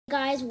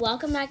guys,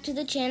 welcome back to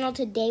the channel.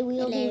 Today we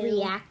will be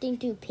reacting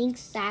to Pink's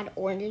Sad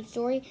Origin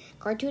Story,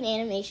 cartoon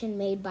animation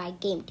made by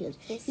Gametoons.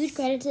 Huge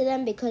credit to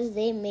them because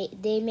they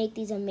make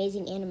these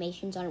amazing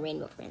animations on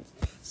Rainbow Friends.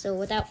 So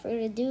without further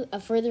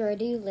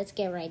ado, let's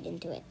get right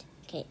into it.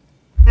 Okay.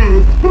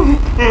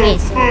 Okay,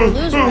 so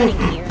Blue's running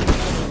here.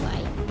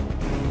 Anyway.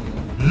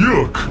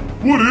 Yuck!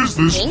 What is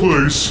this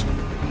place?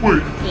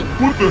 Wait,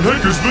 what the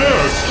heck is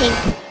that? Pink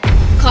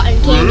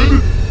cotton candy.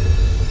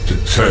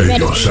 Red? Save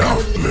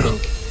yourself, Blue.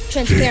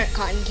 Transparent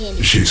cotton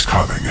candy. She's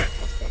coming.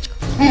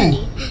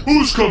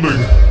 Who's coming?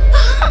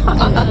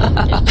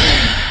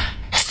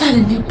 Is that a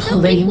new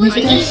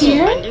playmate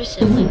here?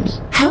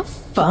 How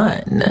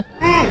fun.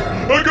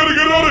 I gotta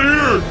get out of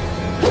here!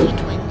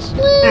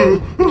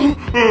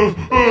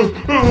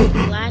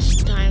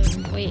 Last time,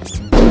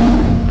 wait.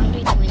 Are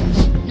they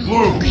twins?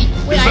 No. Blue,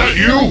 is that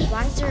you?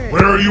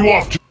 Where are you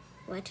off to?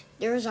 What?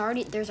 There's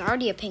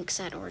already a Pink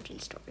Sad Origin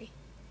Story.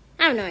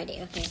 I have no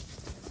idea, okay.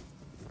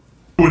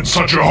 In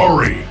such a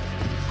hurry?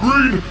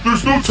 Green,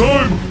 there's no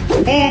time!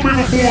 Follow me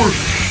before...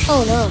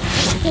 Oh no.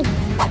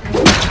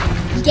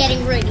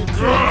 Getting ready to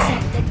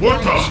accept the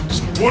What the?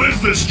 What is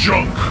this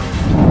junk?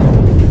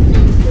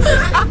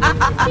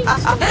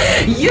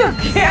 You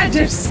can't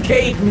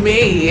escape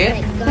me!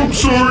 I'm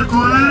sorry,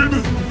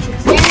 Green!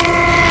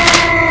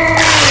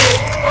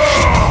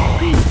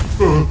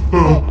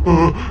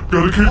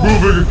 Gotta keep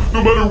moving, no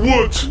matter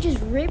what! You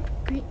just ripped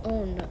Green.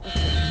 Oh no.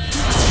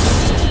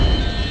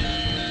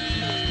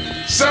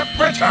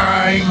 Supper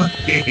time!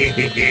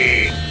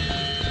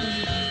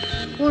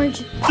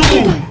 Orange.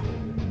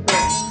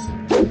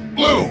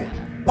 Blue,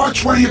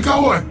 watch where you're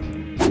going!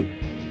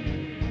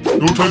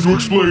 No time to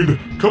explain.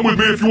 Come with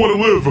me if you want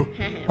to live.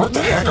 What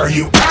the heck are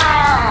you?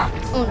 Ah!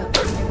 Oh no.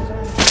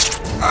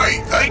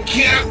 I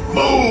can't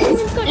move!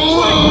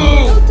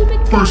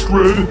 First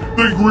red,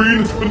 then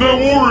green, and now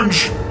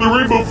orange. The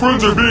Rainbow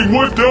Friends are being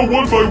wiped out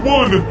one by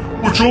one,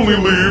 which only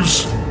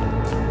leaves...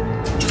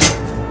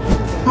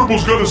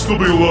 Purple's gotta still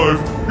be alive.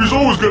 He's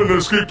always got an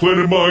escape plan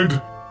in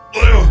mind.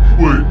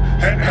 Wait.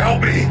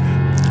 Help me!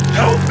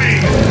 Help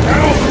me!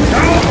 Help!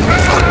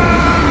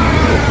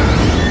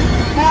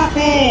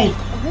 Purple!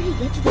 Already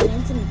get to the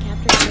fence and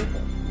capture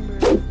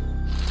Purple.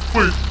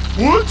 Wait,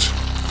 what?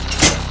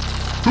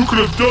 Who could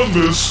have done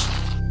this?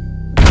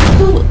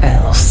 Who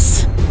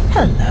else?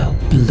 Hello,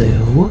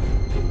 Blue.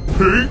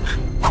 Pink?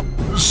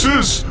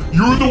 Sis,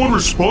 you're the one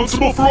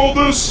responsible for all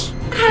this?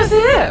 As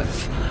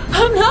if!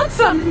 I'm not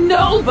some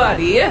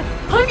nobody!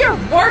 I'm your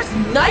worst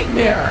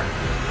nightmare!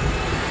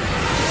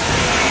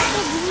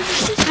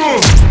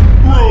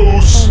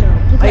 Gross!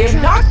 I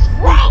am not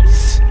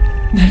gross!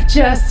 Now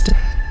just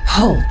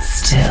hold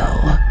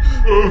still.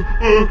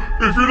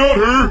 If you're not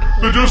her,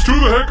 then just who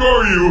the heck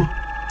are you?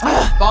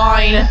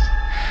 Fine.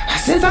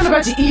 Since I'm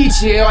about to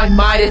eat you, I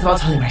might as well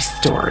tell you my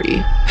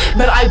story.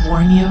 But I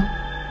warn you,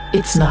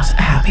 it's not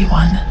a happy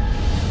one.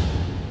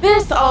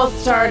 This all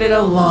started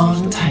a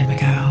long time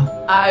ago.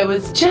 I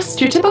was just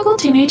your typical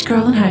teenage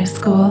girl in high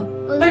school.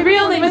 My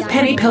real name is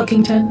Penny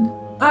Pilkington.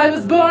 I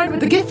was born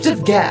with the gift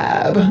of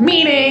gab,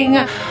 meaning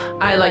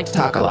I like to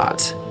talk a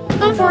lot.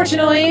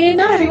 Unfortunately,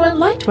 not everyone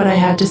liked what I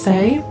had to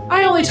say.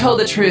 I only told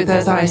the truth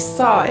as I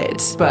saw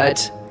it,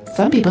 but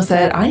some people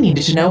said I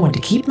needed to know when to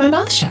keep my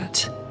mouth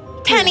shut.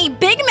 Penny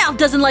Big Mouth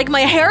doesn't like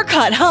my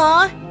haircut,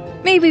 huh?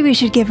 Maybe we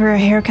should give her a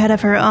haircut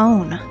of her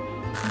own.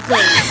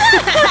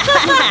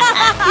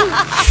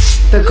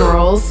 The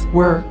girls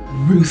were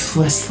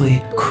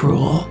ruthlessly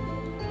cruel.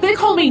 They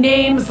called me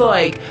names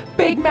like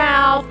Big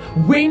Mouth,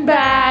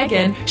 Windbag,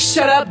 and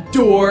Shut Up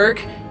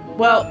Dork.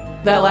 Well,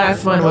 that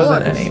last one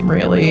wasn't a name,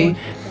 really.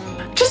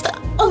 Just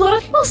a lot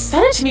of people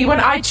said it to me when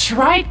I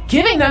tried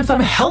giving them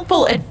some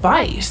helpful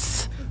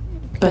advice.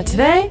 But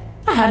today,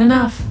 I had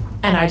enough,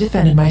 and I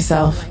defended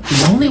myself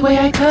the only way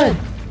I could.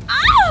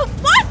 Oh,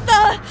 what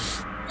the?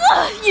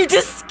 Ugh, you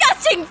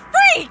disgusting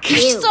freak!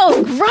 You're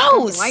so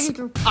gross!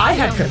 I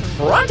had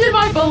confronted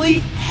my bully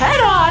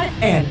head-on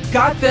and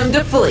got them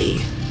to flee.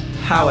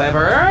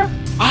 However,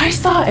 I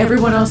saw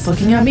everyone else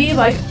looking at me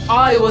like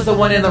I was the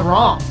one in the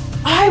wrong.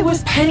 I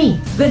was Penny,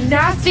 the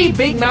nasty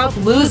big mouth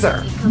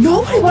loser.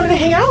 Nobody wanted to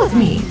hang out with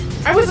me.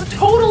 I was a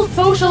total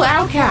social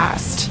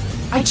outcast.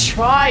 I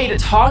tried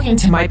talking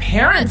to my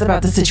parents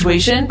about the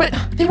situation, but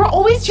they were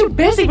always too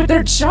busy with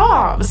their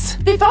jobs.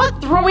 They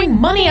thought throwing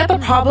money at the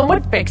problem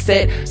would fix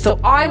it, so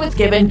I was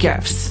given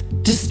gifts,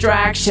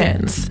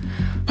 distractions.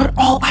 But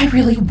all I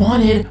really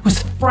wanted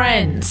was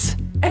friends.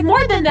 And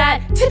more than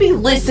that, to be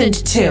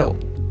listened to.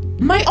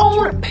 My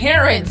own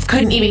parents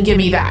couldn't even give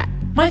me that.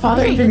 My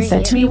father even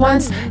said to me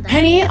once,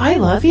 "Penny, I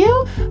love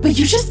you, but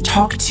you just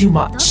talk too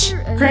much."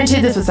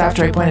 Granted, this was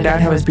after I pointed out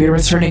how his beard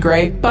was turning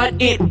gray, but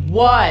it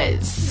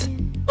was.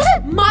 Was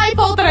it my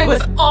fault that I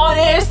was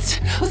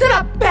honest? Was it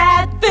a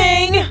bad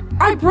thing?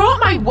 I brought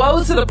my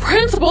woes to the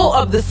principal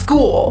of the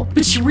school,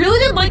 but she really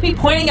didn't like me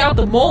pointing out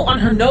the mole on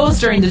her nose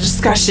during the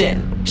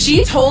discussion.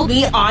 She told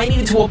me I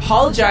needed to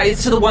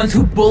apologize to the ones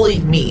who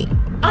bullied me.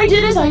 I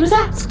did as I was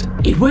asked.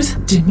 It was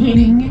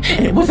demeaning,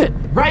 and it wasn't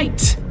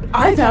right.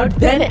 I vowed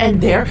then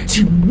and there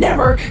to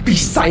never be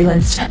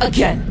silenced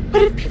again.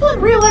 But if people in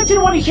real life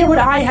didn't want to hear what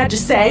I had to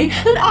say,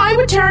 then I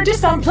would turn to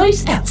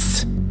someplace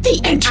else.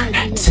 The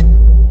internet.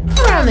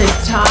 Around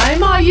this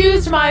time, I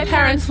used my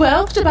parents'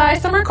 wealth to buy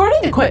some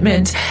recording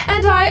equipment,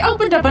 and I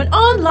opened up an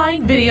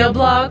online video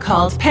blog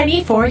called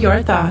Penny for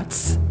Your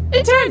Thoughts.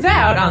 It turns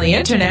out, on the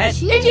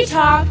internet, if you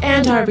talk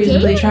and are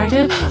reasonably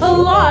attractive, a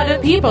lot of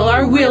people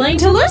are willing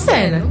to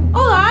listen.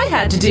 All I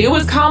had to do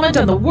was comment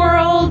on the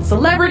world,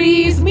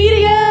 celebrities,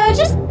 media,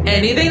 just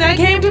anything that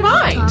came to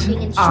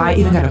mind. I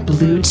even got a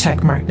blue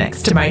check mark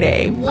next to my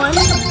name.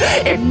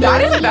 If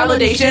that isn't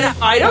validation,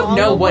 I don't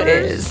know what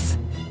is.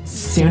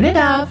 Soon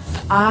enough,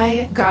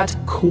 I got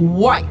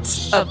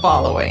quite a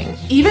following.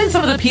 Even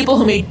some of the people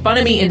who made fun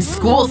of me in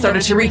school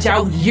started to reach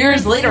out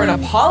years later and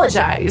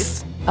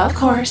apologize. Of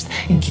course,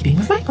 in keeping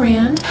with my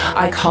brand,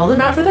 I called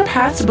them out for their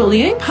past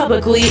bullying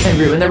publicly and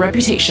ruined their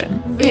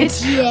reputation. It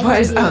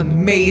was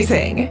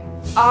amazing.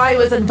 I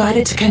was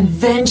invited to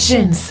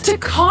conventions, to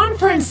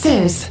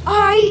conferences.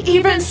 I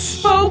even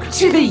spoke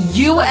to the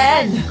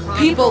UN.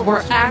 People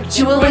were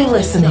actually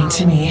listening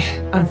to me.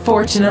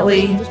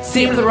 Unfortunately, it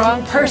seemed the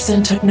wrong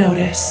person took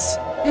notice.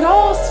 It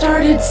all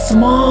started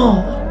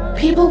small.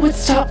 People would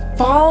stop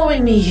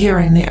following me here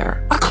and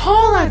there. A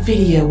call-out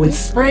video would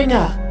spring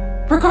up.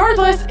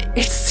 Regardless,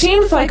 it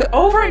seems like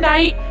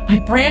overnight, my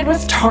brand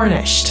was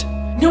tarnished.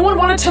 No one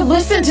wanted to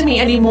listen to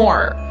me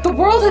anymore. The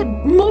world had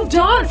moved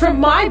on from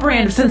my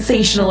brand of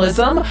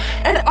sensationalism,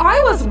 and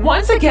I was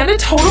once again a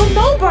total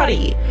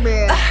nobody.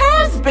 A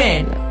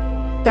has-been.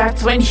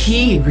 That's when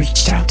he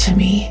reached out to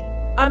me.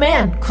 A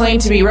man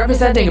claimed to be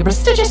representing a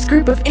prestigious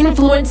group of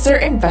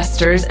influencer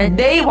investors, and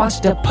they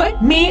wanted to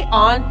put me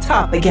on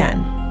top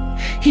again.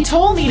 He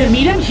told me to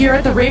meet him here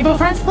at the Rainbow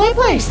Friends Play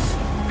Place.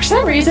 For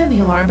some reason, the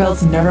alarm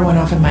bells never went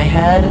off in my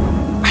head.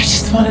 I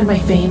just wanted my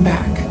fame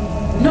back,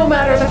 no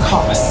matter the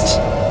cost.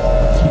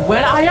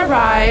 When I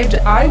arrived,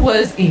 I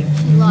was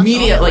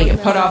immediately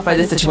put off by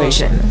the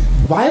situation.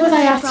 Why was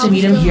I asked to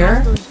meet him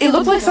here? It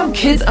looked like some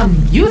kid's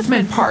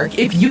amusement park,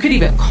 if you could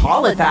even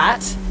call it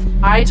that.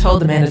 I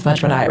told the man as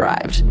much when I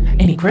arrived,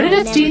 and he gritted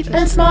his teeth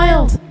and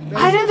smiled.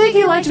 I didn't think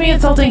he liked me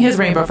insulting his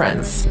rainbow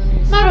friends.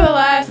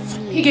 Nevertheless,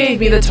 he gave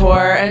me the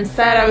tour and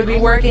said I would be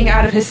working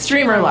out of his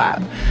streamer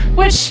lab,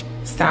 which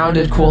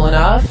sounded cool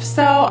enough,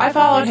 so I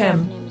followed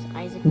him.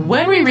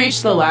 When we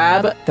reached the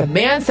lab, the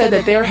man said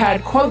that there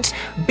had, quote,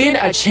 been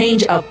a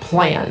change of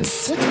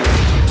plans.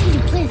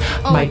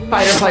 My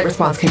fight or flight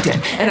response kicked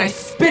in, and I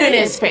spit in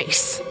his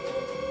face.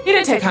 He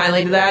didn't take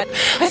kindly to that.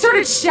 I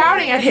started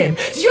shouting at him,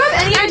 "Do you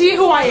have any idea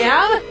who I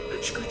am?"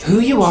 Who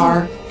you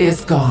are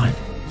is gone.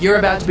 You're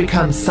about to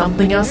become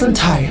something else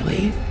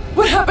entirely.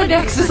 What happened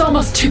next is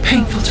almost too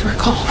painful to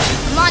recall.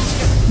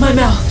 Monster. My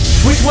mouth,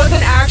 which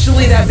wasn't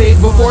actually that big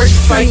before,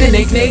 despite the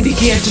nickname,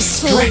 began to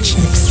stretch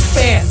and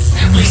expand.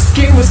 My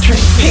skin was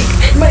turning pink,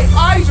 and my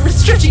eyes were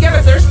stretching out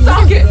of their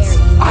sockets.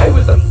 I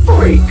was a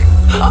freak,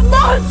 a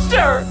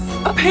monster.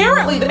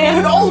 Apparently, the man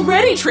had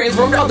already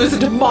transformed others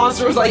into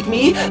monsters like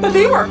me, but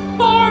they were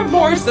far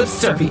more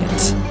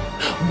subservient.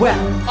 Well,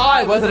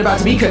 I wasn't about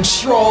to be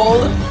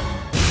controlled.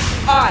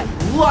 I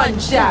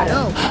lunged at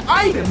him.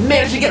 I even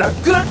managed to get a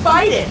good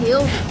fight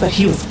in. But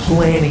he was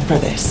planning for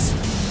this.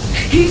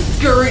 He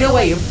scurried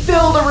away and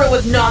filled the room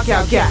with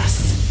knockout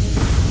gas.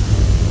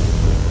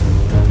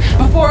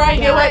 Before I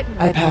knew it,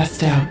 I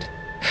passed out,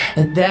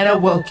 and then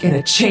awoke in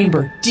a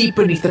chamber deep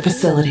beneath the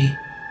facility.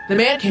 The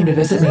man came to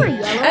visit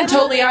me and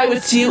told me I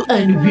was too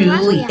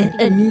unruly and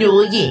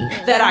annoying,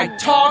 that I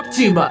talked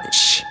too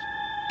much.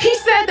 He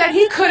said that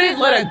he couldn't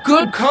let a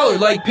good color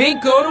like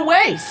pink go to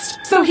waste,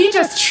 so he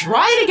just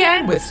tried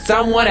again with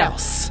someone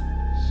else.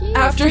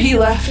 After he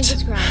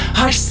left,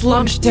 I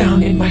slumped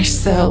down in my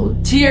cell,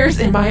 tears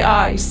in my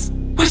eyes.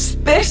 Was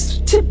this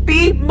to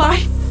be my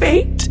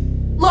fate?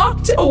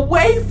 Locked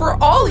away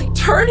for all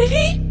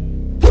eternity?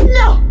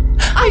 No!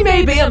 I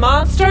may be a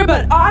monster,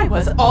 but I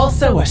was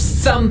also a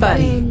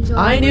somebody.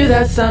 I knew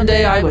that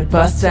someday I would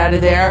bust out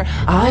of there.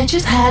 I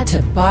just had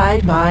to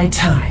bide my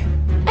time.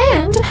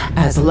 And,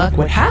 as luck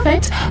would have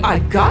it, I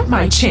got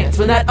my chance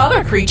when that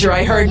other creature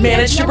I heard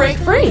managed to break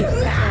free.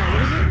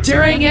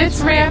 During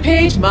its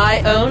rampage,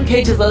 my own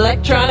cage's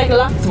electronic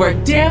locks were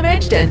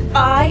damaged and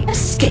I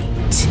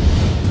escaped.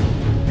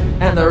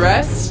 And the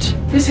rest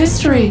is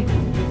history.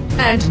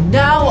 And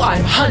now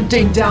I'm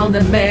hunting down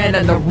the man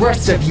and the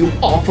rest of you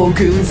awful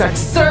goons that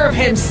serve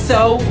him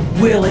so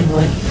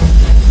willingly.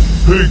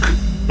 Pink,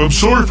 I'm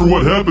sorry for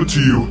what happened to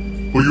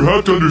you, but you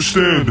have to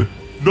understand,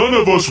 none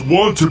of us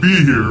want to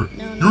be here.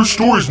 Your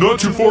story's not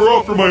too far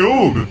off from my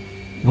own.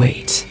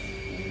 Wait,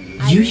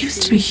 you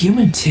used to be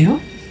human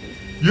too?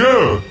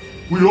 Yeah,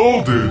 we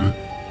all did.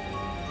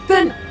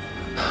 Then,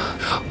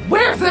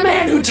 where's the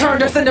man who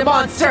turned us into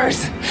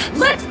monsters?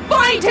 Let's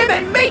find him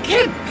and make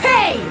him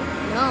pay!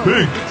 No,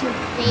 Pink,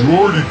 you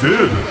already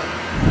did.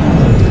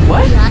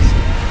 What?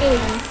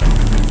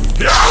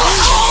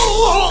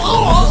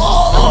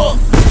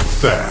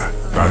 There,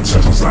 that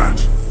settles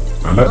that.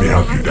 Now let me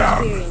help you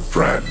down,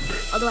 friend.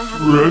 Although I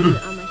have Red?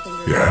 on my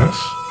finger. Yes?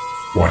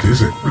 What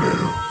is it,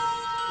 Blue?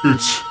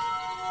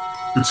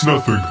 It's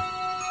nothing.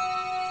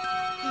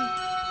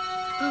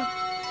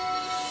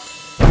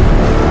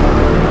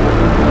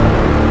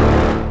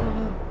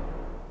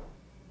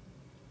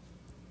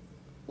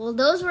 Well,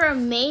 those were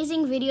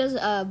amazing videos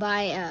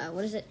by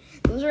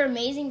Those were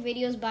amazing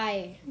videos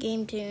by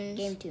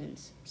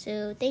Gametoons.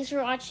 So thanks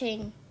for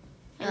watching,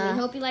 and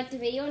we hope you liked the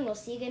video, and we'll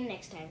see you again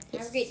next time.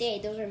 Have a great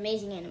day. Those are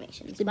amazing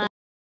animations. Bye.